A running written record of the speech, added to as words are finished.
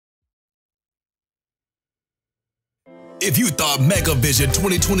If you thought Megavision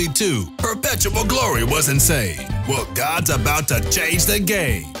 2022 Perpetual Glory was insane, well, God's about to change the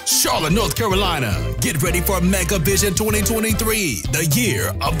game. Charlotte, North Carolina, get ready for Megavision 2023, the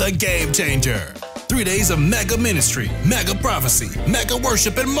year of the game changer. 3 days of mega ministry, mega prophecy, mega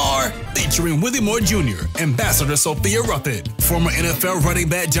worship, and more, featuring Willie Moore Jr., Ambassador Sophia Ruffin, former NFL running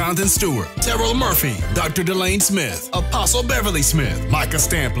back Johnathan Stewart, Terrell Murphy, Dr. Delaine Smith, Apostle Beverly Smith, Micah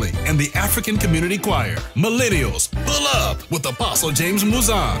Stampley, and the African Community Choir. Millennials, pull up with Apostle James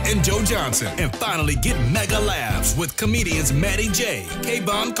Muzan and Joe Johnson. And finally, get mega laughs with comedians Mattie J,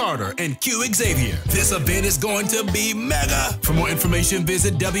 Kevon Carter, and Xavier. This event is going to be mega. For more information,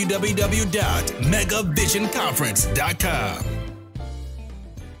 visit www.megavisionconference.com.